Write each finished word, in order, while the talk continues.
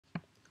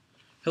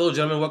Hello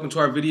gentlemen, welcome to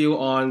our video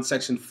on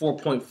section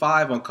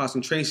 4.5 on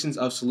concentrations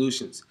of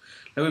solutions.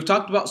 Now we've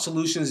talked about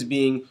solutions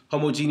being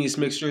homogeneous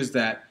mixtures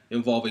that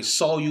involve a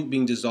solute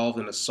being dissolved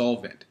in a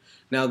solvent.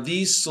 Now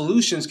these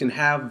solutions can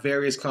have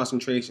various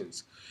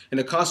concentrations, and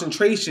the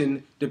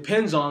concentration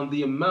depends on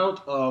the amount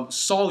of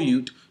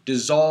solute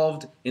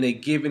dissolved in a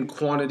given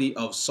quantity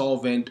of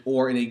solvent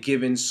or in a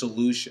given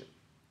solution.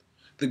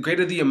 The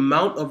greater the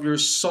amount of your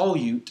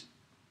solute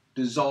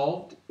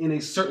dissolved in a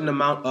certain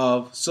amount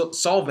of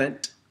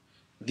solvent,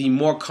 the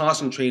more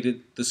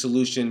concentrated the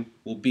solution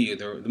will be,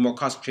 the more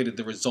concentrated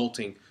the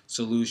resulting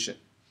solution.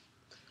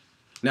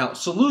 Now,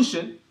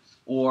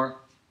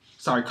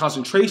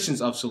 concentrations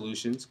of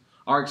solutions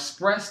are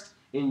expressed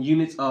in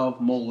units of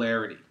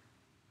molarity.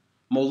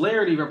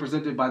 Molarity,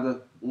 represented by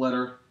the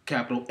letter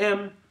capital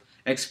M,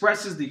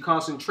 expresses the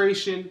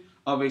concentration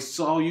of a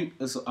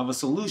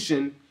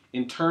solution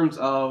in terms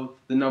of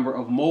the number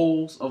of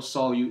moles of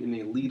solute in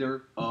a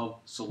liter of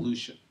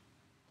solution.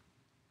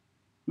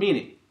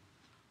 Meaning,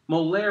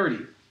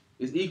 molarity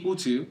is equal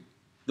to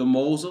the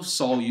moles of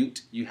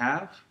solute you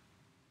have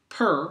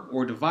per,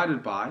 or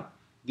divided by,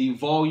 the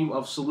volume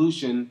of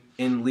solution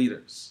in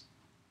liters.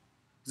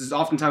 This is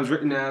oftentimes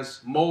written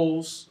as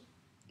moles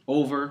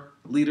over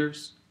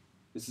liters.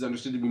 This is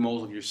understood to be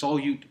moles of your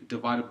solute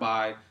divided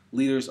by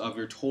liters of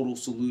your total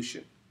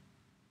solution,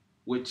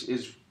 which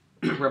is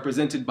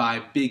represented by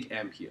big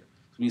M here.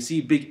 So when you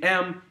see big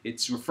M,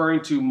 it's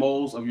referring to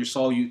moles of your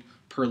solute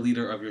per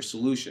liter of your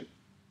solution.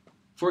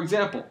 For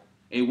example,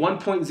 a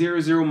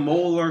 1.00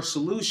 molar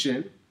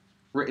solution,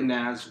 written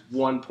as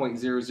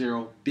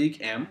 1.00 big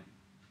M,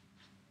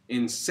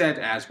 instead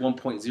as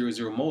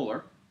 1.00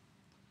 molar,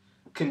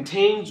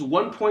 contains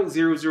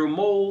 1.00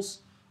 moles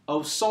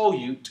of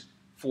solute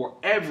for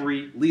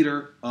every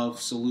liter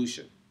of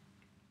solution.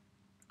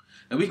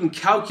 And we can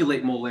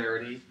calculate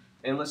molarity,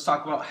 and let's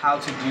talk about how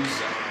to do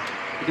so.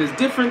 Because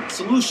different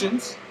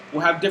solutions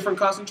will have different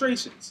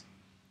concentrations.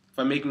 If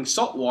I'm making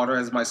salt water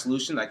as my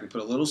solution, I can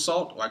put a little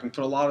salt or I can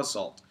put a lot of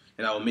salt,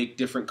 and I will make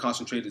different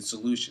concentrated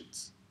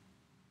solutions.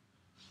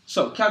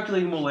 So,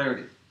 calculating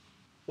molarity.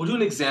 We'll do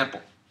an example.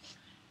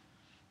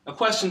 A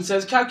question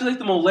says, calculate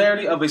the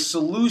molarity of a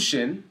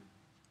solution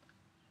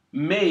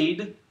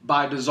made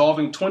by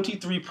dissolving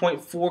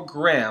 23.4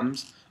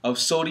 grams of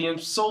sodium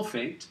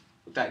sulfate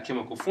with that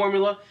chemical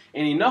formula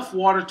in enough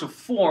water to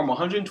form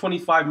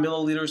 125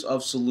 milliliters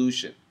of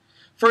solution.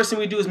 First thing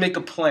we do is make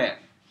a plan.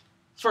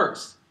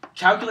 First,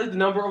 calculate the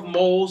number of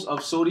moles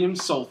of sodium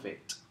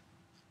sulfate.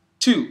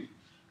 2.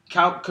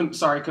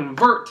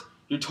 Convert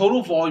your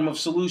total volume of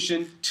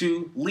solution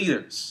to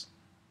liters.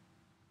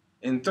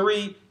 And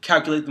 3,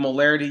 calculate the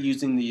molarity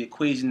using the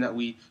equation that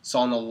we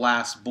saw on the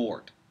last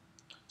board.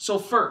 So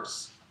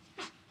first,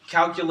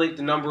 calculate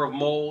the number of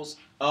moles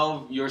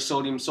of your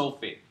sodium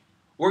sulfate.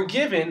 We're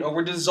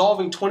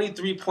dissolving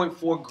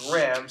 23.4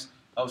 grams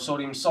of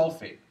sodium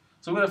sulfate.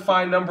 So we're going to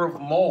find number of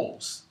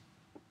moles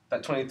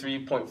that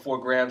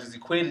 23.4 grams is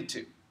equated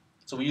to.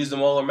 So we use the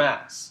molar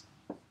mass.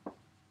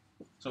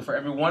 So for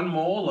every 1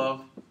 mole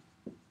of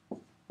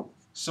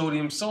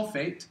sodium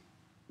sulfate,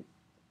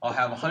 I'll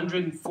have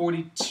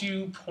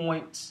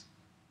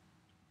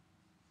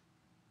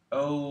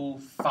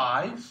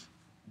 142.05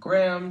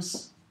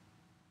 grams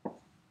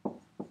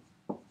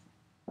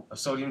of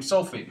sodium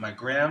sulfate. My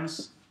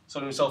grams,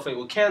 sodium sulfate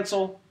will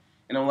cancel,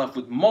 and I'm left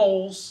with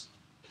moles.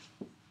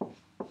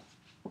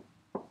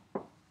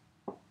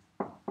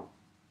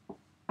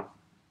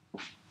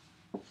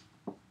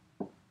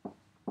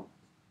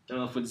 And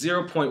I'm left with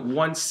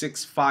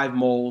 0.165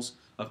 moles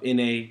of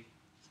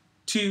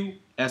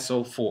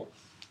Na2SO4.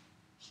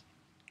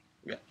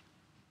 Yeah.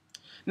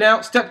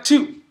 Now, step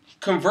 2,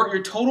 convert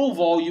your total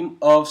volume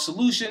of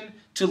solution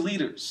to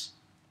liters.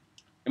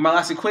 In my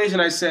last equation,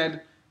 I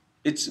said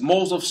it's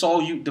moles of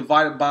solute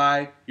divided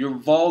by your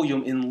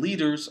volume in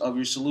liters of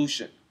your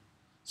solution.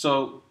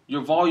 So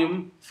your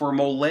volume for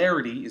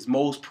molarity is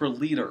moles per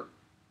liter.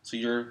 So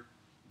your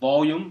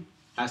volume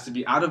has to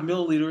be out of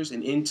milliliters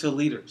and into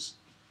liters.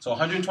 So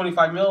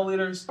 125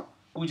 milliliters,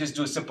 we just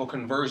do a simple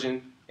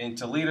conversion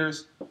into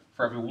liters.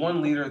 For every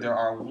 1 liter, there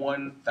are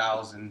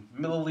 1,000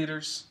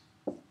 milliliters,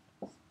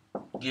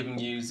 giving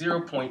you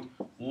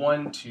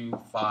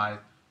 0.125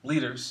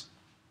 liters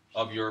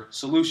of your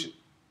solution.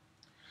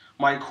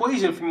 My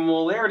equation for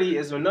molarity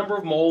is the number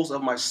of moles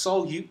of my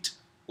solute,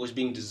 which is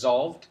being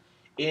dissolved,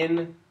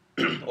 in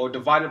or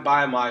divided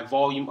by my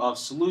volume of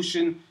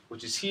solution,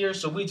 which is here.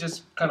 So we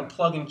just kind of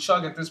plug and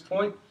chug at this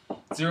point.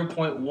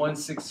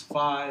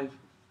 0.165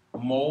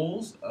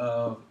 moles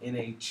of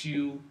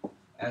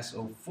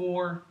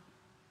Na2SO4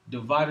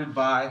 divided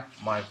by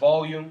my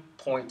volume,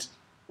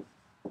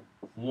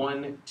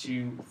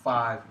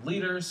 0.125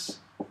 liters.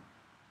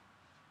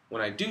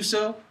 When I do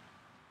so,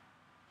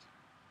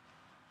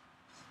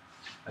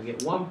 I get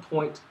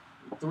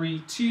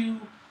 1.32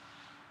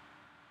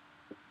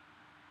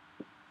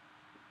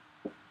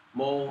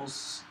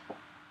 moles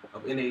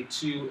of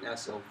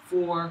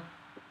Na2SO4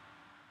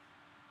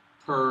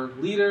 per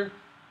liter,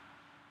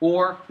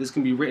 or this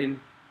can be written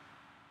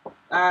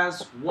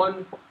as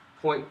 1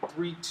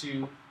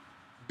 1.32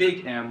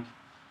 big M,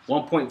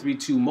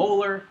 1.32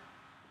 molar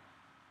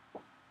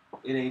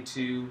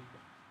Na2SO4.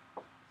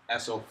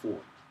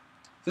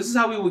 This is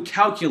how we would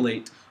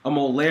calculate a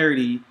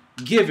molarity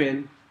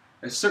given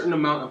a certain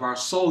amount of our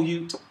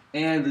solute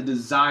and the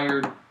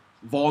desired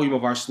volume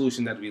of our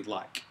solution that we'd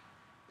like.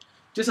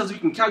 Just as we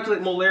can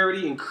calculate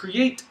molarity and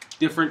create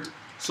different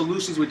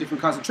solutions with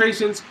different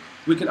concentrations,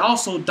 we can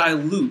also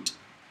dilute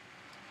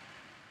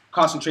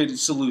concentrated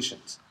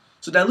solutions.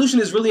 So dilution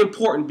is really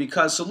important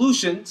because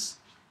solutions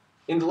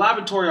in the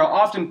laboratory are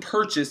often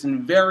purchased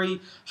in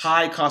very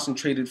high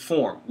concentrated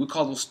form. We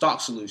call those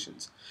stock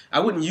solutions. I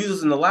wouldn't use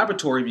this in the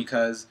laboratory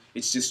because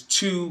it's just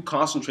too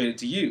concentrated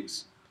to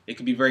use. It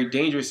could be very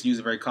dangerous to use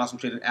a very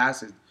concentrated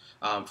acid,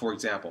 for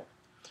example.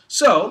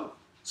 So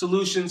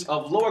solutions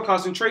of lower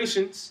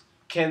concentrations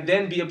can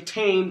then be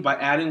obtained by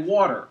adding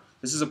water.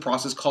 This is a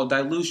process called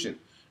dilution.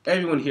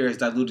 Everyone here has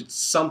diluted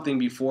something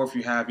before. If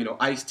you have,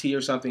 iced tea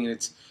or something and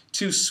it's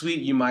too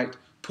sweet, you might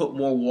put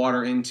more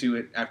water into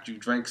it after you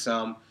drank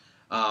some,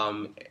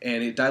 and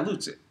it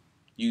dilutes it.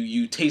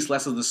 You taste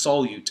less of the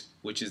solute,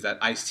 which is that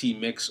iced tea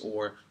mix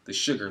or the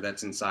sugar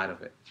that's inside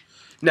of it.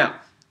 Now,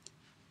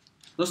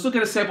 let's look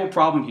at a sample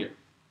problem here.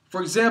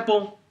 For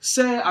example,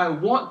 say I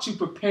want to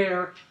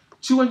prepare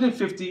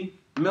 250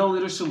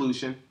 milliliter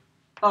solution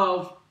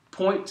of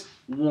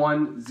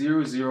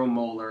 0.100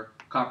 molar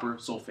copper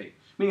sulfate.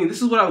 Meaning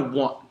this is what I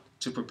want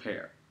to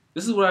prepare.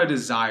 This is what I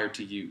desire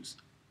to use.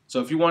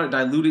 So if you want a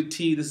diluted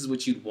tea, this is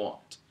what you'd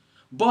want.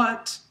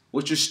 But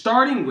what you're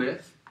starting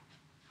with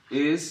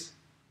is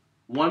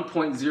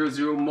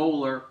 1.00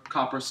 molar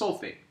copper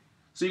sulfate.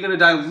 So you're going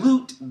to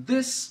dilute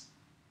this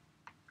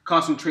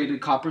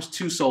concentrated copper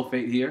 2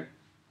 sulfate here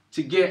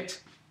to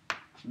get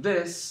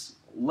this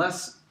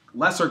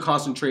lesser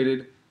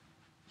concentrated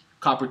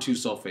copper 2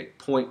 sulfate,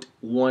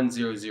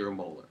 0.100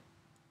 molar.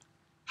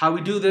 How we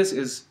do this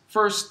is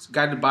first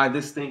guided by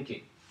this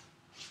thinking.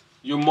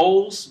 Your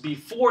moles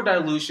before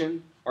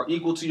dilution are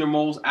equal to your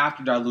moles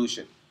after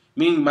dilution,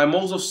 meaning my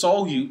moles of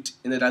solute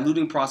in the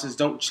diluting process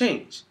don't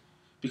change,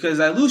 because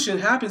dilution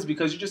happens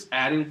because you're just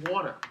adding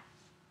water.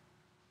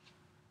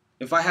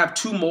 If I have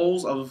 2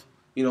 moles of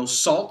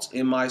salt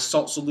in my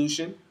salt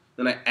solution,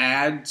 then I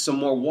add some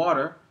more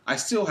water, I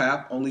still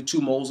have only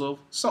 2 moles of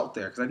salt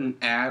there because I didn't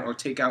add or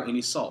take out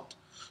any salt.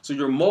 So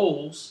your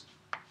moles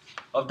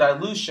of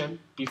dilution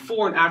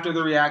before and after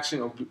the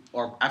reaction,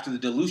 or after the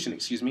dilution,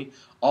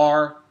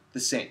 are the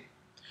same.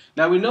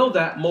 Now we know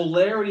that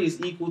molarity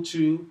is equal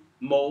to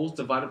moles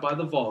divided by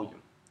the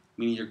volume,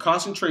 meaning your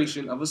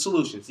concentration of a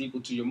solution is equal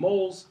to your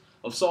moles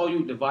of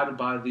solute divided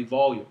by the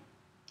volume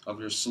of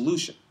your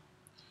solution.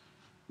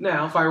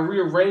 Now, if I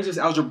rearrange this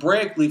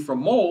algebraically for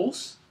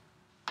moles,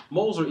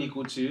 moles are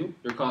equal to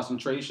your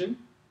concentration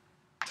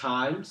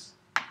times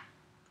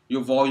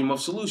your volume of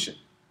solution.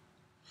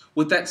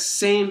 With that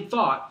same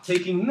thought,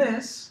 taking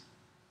this,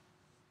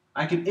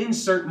 I can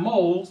insert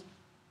moles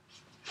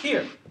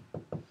here.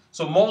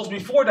 So moles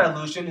before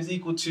dilution is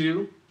equal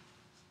to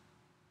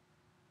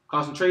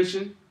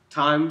concentration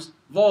times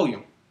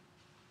volume.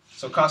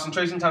 So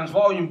concentration times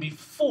volume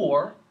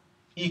before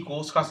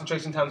equals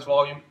concentration times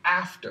volume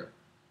after,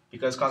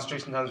 because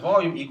concentration times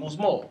volume equals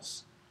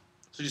moles.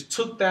 So just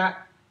took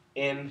that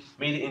and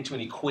made it into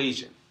an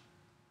equation.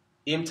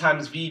 M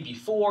times V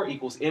before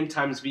equals M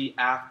times V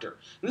after.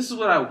 And this is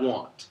what I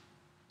want.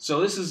 So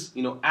this is,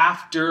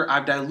 after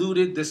I've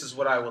diluted, this is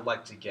what I would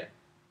like to get.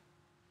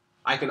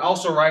 I can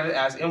also write it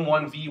as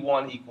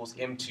M1V1 equals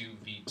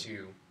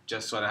M2V2,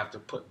 just so I don't have to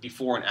put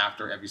before and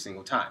after every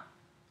single time.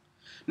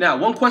 Now,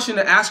 one question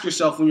to ask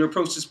yourself when you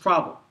approach this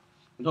problem,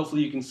 and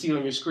hopefully you can see it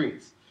on your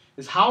screens,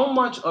 is how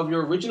much of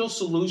your original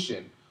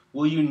solution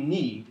will you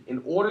need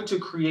in order to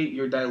create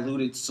your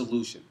diluted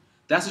solution?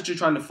 That's what you're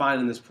trying to find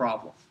in this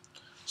problem.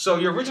 So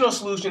your original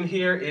solution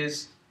here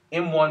is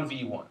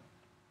M1V1.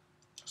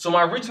 So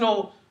my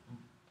original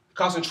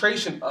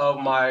concentration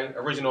of my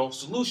original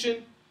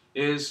solution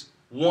is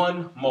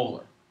 1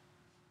 molar,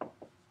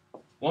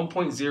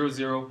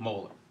 1.00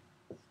 molar.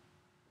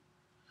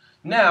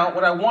 Now,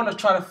 what I want to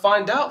try to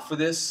find out for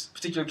this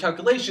particular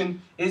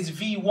calculation is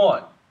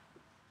V1.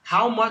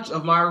 How much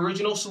of my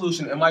original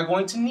solution am I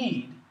going to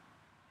need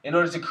in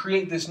order to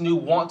create this new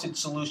wanted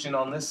solution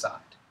on this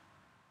side?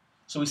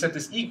 So we set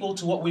this equal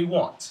to what we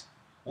want.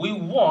 We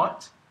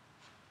want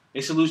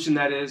a solution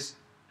that has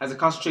a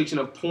concentration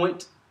of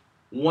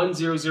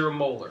 0.100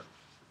 molar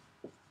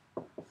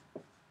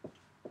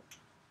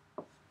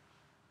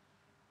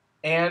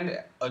and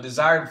a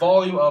desired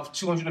volume of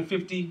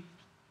 250.0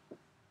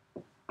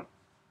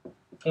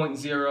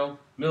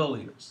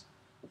 milliliters.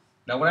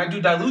 Now when I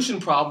do dilution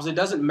problems, it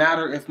doesn't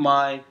matter if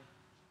my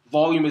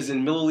volume is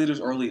in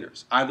milliliters or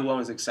liters. Either one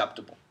is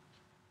acceptable.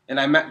 And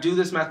I do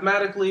this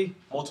mathematically,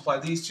 multiply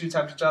these two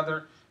times each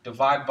other,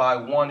 divide by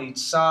 1 each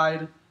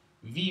side.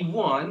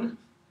 V1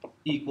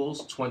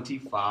 equals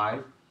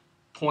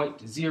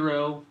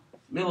 25.0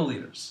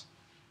 milliliters.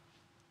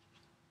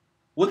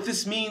 What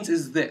this means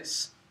is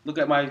this. Look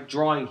at my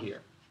drawing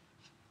here.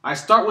 I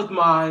start with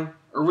my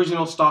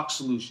original stock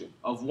solution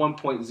of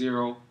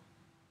 1.0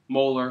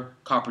 molar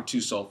copper 2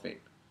 sulfate.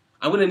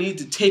 I'm going to need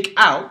to take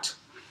out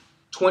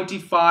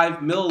 25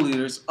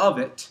 milliliters of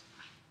it,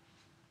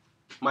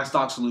 my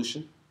stock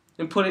solution,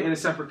 and put it in a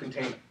separate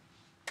container.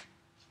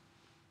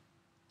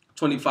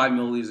 25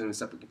 milliliters in a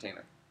separate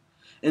container.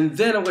 And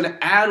then I'm going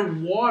to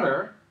add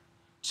water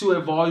to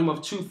a volume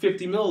of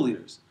 250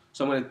 milliliters.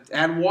 So I'm going to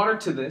add water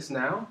to this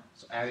now.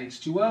 So add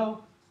H2O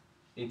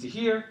into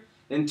here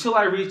until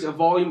I reach a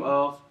volume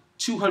of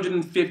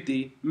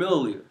 250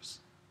 milliliters.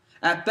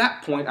 At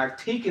that point, I've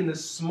taken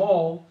this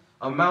small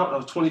amount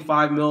of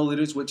 25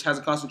 milliliters, which has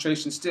a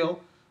concentration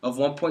still of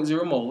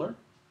 1.0 molar,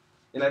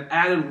 and I've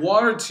added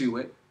water to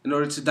it in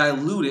order to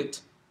dilute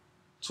it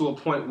to a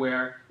point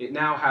where it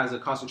now has a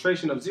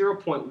concentration of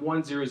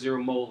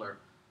 0.100 molar.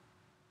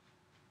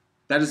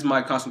 That is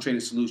my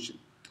concentrated solution.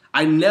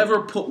 I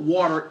never put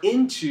water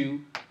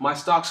into my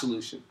stock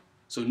solution.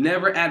 So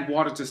never add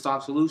water to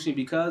stock solution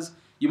because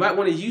you might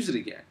want to use it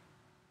again.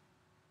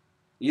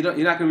 You're not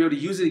going to be able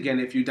to use it again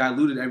if you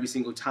dilute it every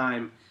single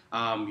time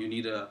you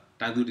need a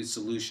diluted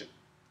solution.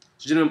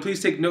 So gentlemen,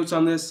 please take notes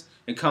on this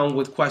and come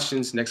with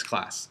questions next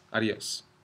class. Adios.